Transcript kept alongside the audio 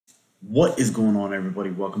What is going on, everybody?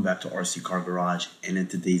 Welcome back to RC Car Garage, and in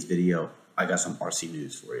today's video I got some RC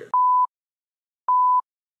news for you.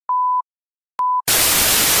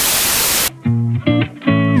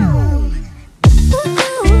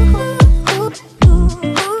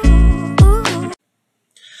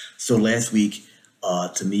 So last week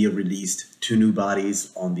Tamiya released two new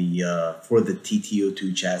bodies on the for the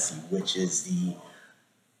Ep.2 chassis, which is the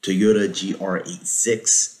Toyota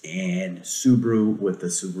GR86 and Subaru with the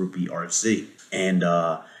Subaru BRZ. And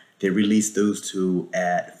they released those two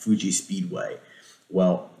at Fuji Speedway.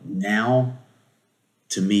 Well, now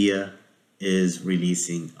Tamiya is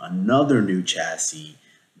releasing another new chassis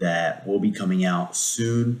that will be coming out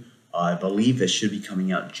soon. I believe it should be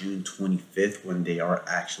coming out June 25th when they are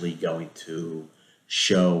actually going to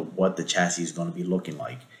show what the chassis is going to be looking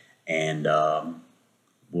like. And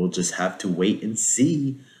we'll just have to wait and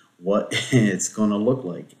see what it's going to look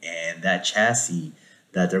like. And that chassis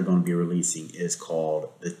that they're going to be releasing is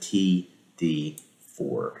called the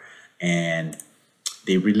TD4. And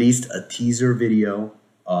they released a teaser video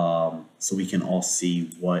so we can all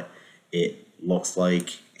see what it looks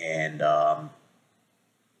like. And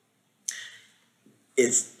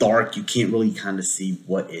it's dark. You can't really kind of see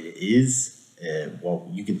what it is. Well,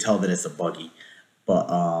 you can tell that it's a buggy, but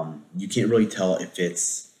you can't really tell if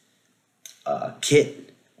it's a kit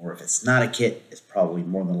or if it's not a kit. It's probably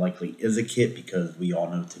more than likely is a kit, because we all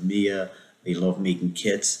know Tamiya, they love making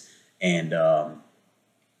kits, and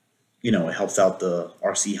you know, it helps out the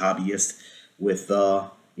RC hobbyist with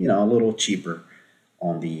you know, a little cheaper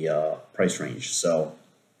on the price range. So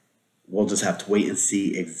we'll just have to wait and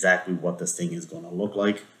see exactly what this thing is going to look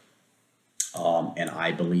like. And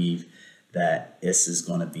I believe that this is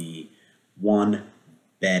going to be one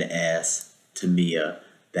badass Tamiya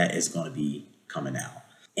that is going to be coming out.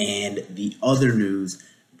 And the other news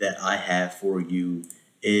that I have for you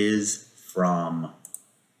is from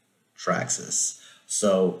Traxxas.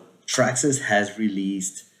 So Traxxas has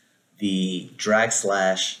released the drag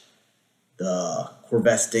slash, the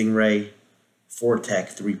Corvette Stingray,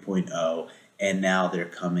 Fortec 3.0, and now they're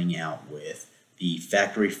coming out with the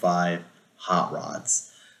Factory 5 hot rods.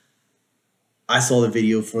 I saw the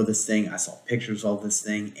video for this thing, I saw pictures of this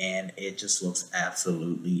thing, and it just looks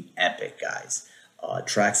absolutely epic, guys.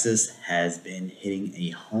 Traxxas has been hitting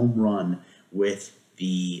a home run with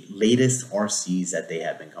the latest RCs that they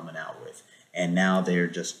have been coming out with, and now they're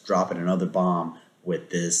just dropping another bomb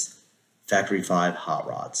with this Factory 5 hot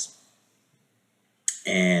rods.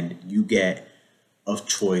 And you get a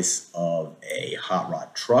choice of a hot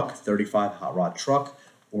rod truck, 35 hot rod truck,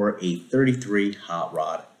 or a 33 hot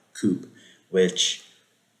rod coupe, which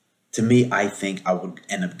to me, I think I would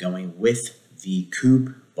end up going with the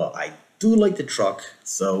coupe, but I do like the truck,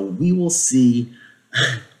 so we will see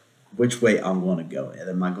which way I'm going to go.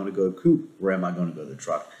 Am I going to go coupe or am I going to go the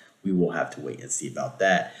truck? We will have to wait and see about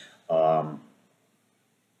that.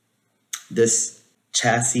 This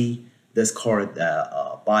chassis, this car,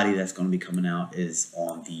 the body that's going to be coming out is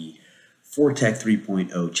on the Fortec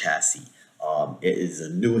 3.0 chassis. It is the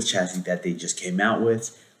newest chassis that they just came out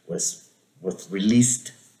with, was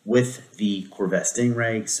released with the Corvette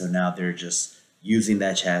Stingray. So now they're just using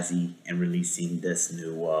that chassis and releasing this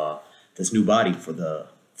new body for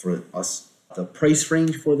us. The price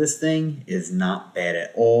range for this thing is not bad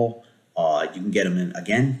at all. You can get them in,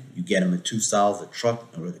 again, you get them in two styles, the truck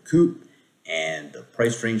or the coupe. And the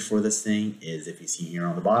price range for this thing is, if you see here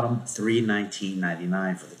on the bottom,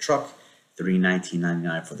 $319.99 for the truck,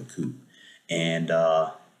 $319.99 for the coupe. And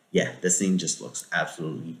yeah, this thing just looks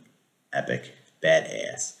absolutely epic,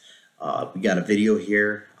 badass. We got a video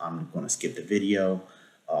here. I'm going to skip the video.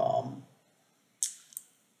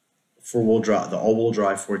 Four-wheel drive, the all-wheel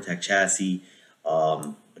drive Fortec chassis.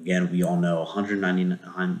 Again, we all know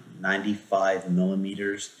 195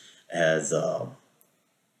 millimeters, has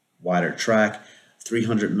wider track,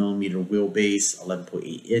 300 millimeter wheelbase,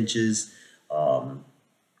 11.8 inches,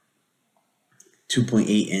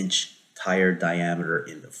 2.8 inch tire diameter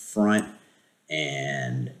in the front,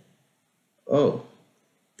 and oh,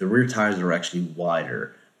 the rear tires are actually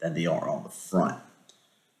wider than they are on the front,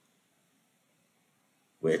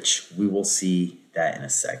 which we will see that in a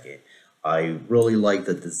second. I really like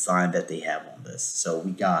the design that they have on this. So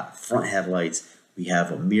we got front headlights, we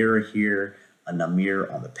have a mirror here, and a mirror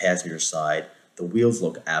on the passenger side. The wheels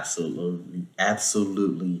look absolutely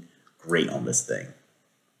great on this thing.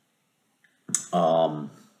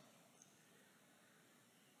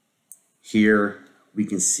 Here we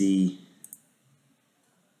can see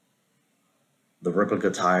the replica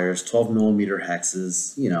tires, 12 millimeter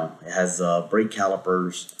hexes. You know, it has brake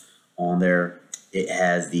calipers on there. It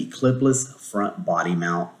has the clipless front body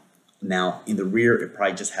mount Now in the rear, it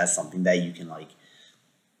probably just has something that you can, like,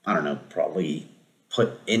 I don't know, probably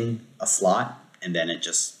put in a slot and then it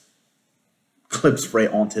just clips right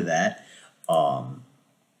onto that.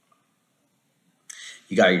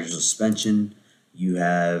 You got your suspension, you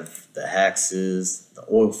have the Traxxas, the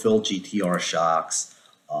oil-filled GTR shocks,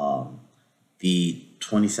 the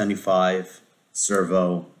 2075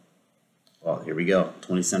 servo. Well, here we go,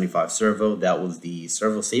 2075 servo. That was the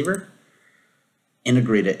servo saver.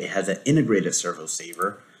 Integrated, it has an integrated servo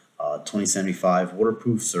saver. 2075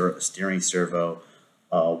 waterproof steering servo,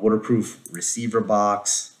 waterproof receiver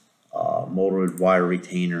box, molded wire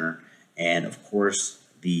retainer, and of course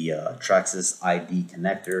the Traxxas ID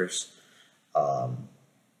connectors.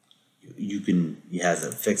 It has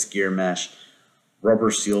a fixed gear mesh,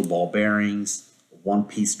 rubber sealed ball bearings,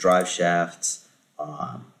 one-piece drive shafts,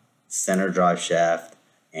 center drive shaft,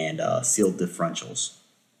 and sealed differentials.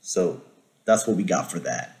 So that's what we got for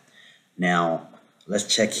that. Now let's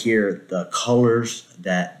check here the colors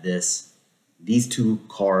that these two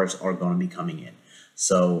cars are going to be coming in.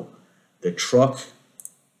 So the truck,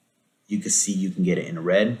 you can see you can get it in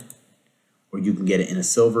red, or you can get it in a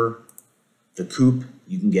silver. The coupe,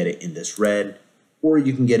 you can get it in this red, or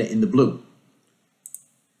you can get it in the blue.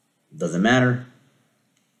 Doesn't matter,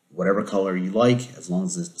 whatever color you like, as long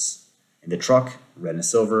as it's in the truck, red and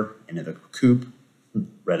silver, and in the coupe,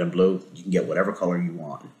 red and blue. You can get whatever color you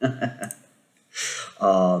want.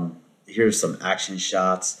 Here's some action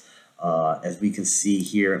shots. As we can see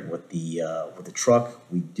here with the truck,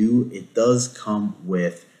 it does come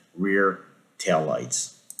with rear tail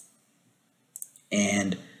lights,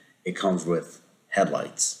 and it comes with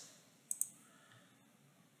headlights.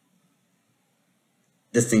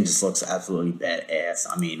 This thing just looks absolutely badass.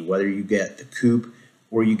 I mean, whether you get the coupe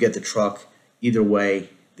or you get the truck, either way,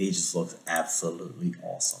 they just look absolutely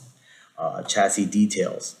awesome. Chassis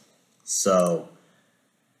details. So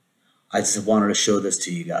I just wanted to show this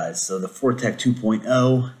to you guys. So the Fortec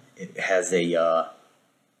 2.0, it has a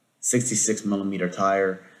 66 millimeter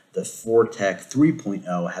tire. The Fortec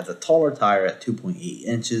 3.0 has a taller tire at 2.8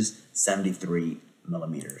 inches, 73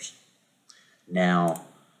 millimeters. Now,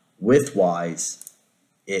 width-wise,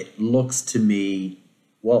 it looks to me,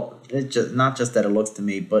 well, not just that it looks to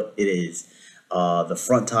me, but it is. The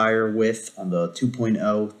front tire width on the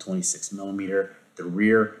 2.0, 26 millimeter. The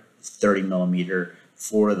rear is 30 millimeter.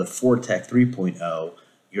 For the Fortec 3.0,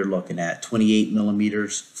 you're looking at 28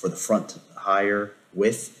 millimeters for the front tire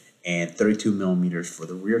width and 32 millimeters for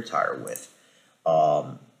the rear tire width.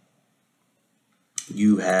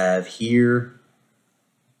 You have here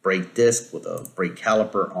brake disc with a brake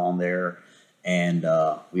caliper on there, and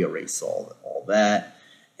we already saw all that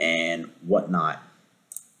and whatnot.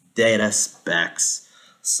 Data specs.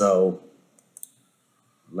 So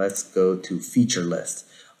let's go to feature list.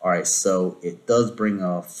 All right, so it does bring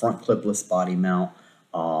a front clipless body mount.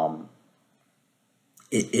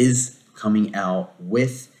 It is coming out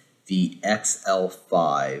with the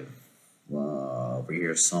XL5 over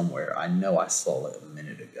here somewhere. I know I saw it a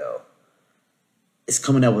minute ago. It's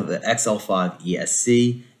coming out with the XL5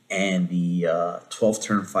 ESC and the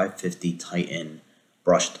 12-turn 550 Titan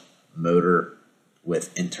brushed motor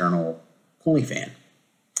with internal cooling fan.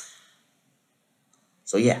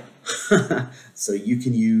 So yeah, so you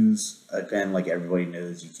can use, again, like everybody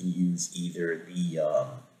knows, you can use either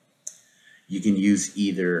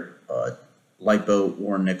lipo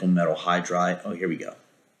or nickel metal hydride. Oh, here we go.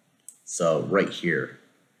 So right here,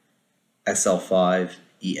 XL5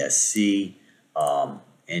 ESC,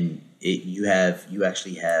 and you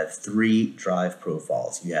actually have 3 drive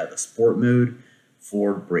profiles. You have the sport mode,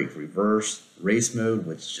 forward brake reverse, race mode,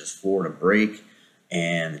 which is just forward and brake,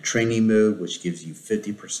 and the training mode, which gives you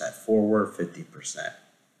 50% forward, 50%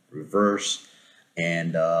 reverse,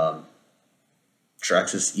 and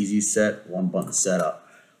Traxxas Easy Set, 1-button setup.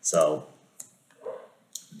 So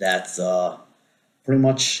that's pretty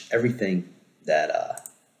much everything that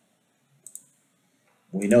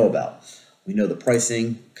we know about. We know the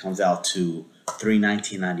pricing comes out to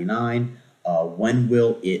 $319.99. When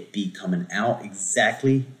will it be coming out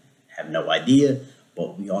exactly? Have no idea.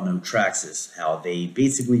 But we all know Traxxas, how they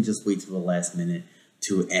basically just wait till the last minute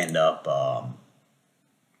to end up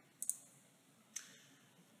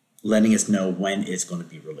letting us know when it's going to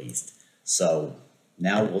be released. So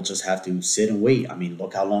now we'll just have to sit and wait. I mean,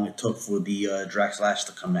 look how long it took for the Traxxas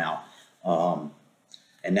to come out.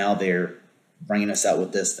 And now they're bringing us out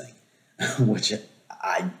with this thing, which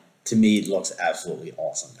to me, it looks absolutely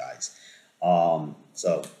awesome, guys.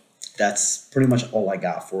 So that's pretty much all I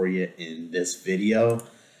got for you in this video,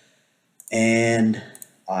 and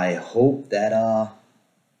I hope that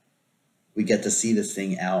we get to see this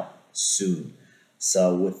thing out soon.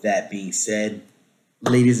 So with that being said,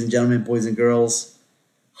 ladies and gentlemen, boys and girls,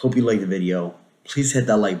 hope you liked the video. Please hit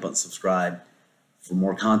that like button, subscribe for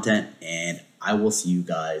more content, and I will see you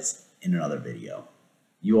guys in another video.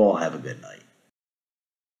 You all have a good night.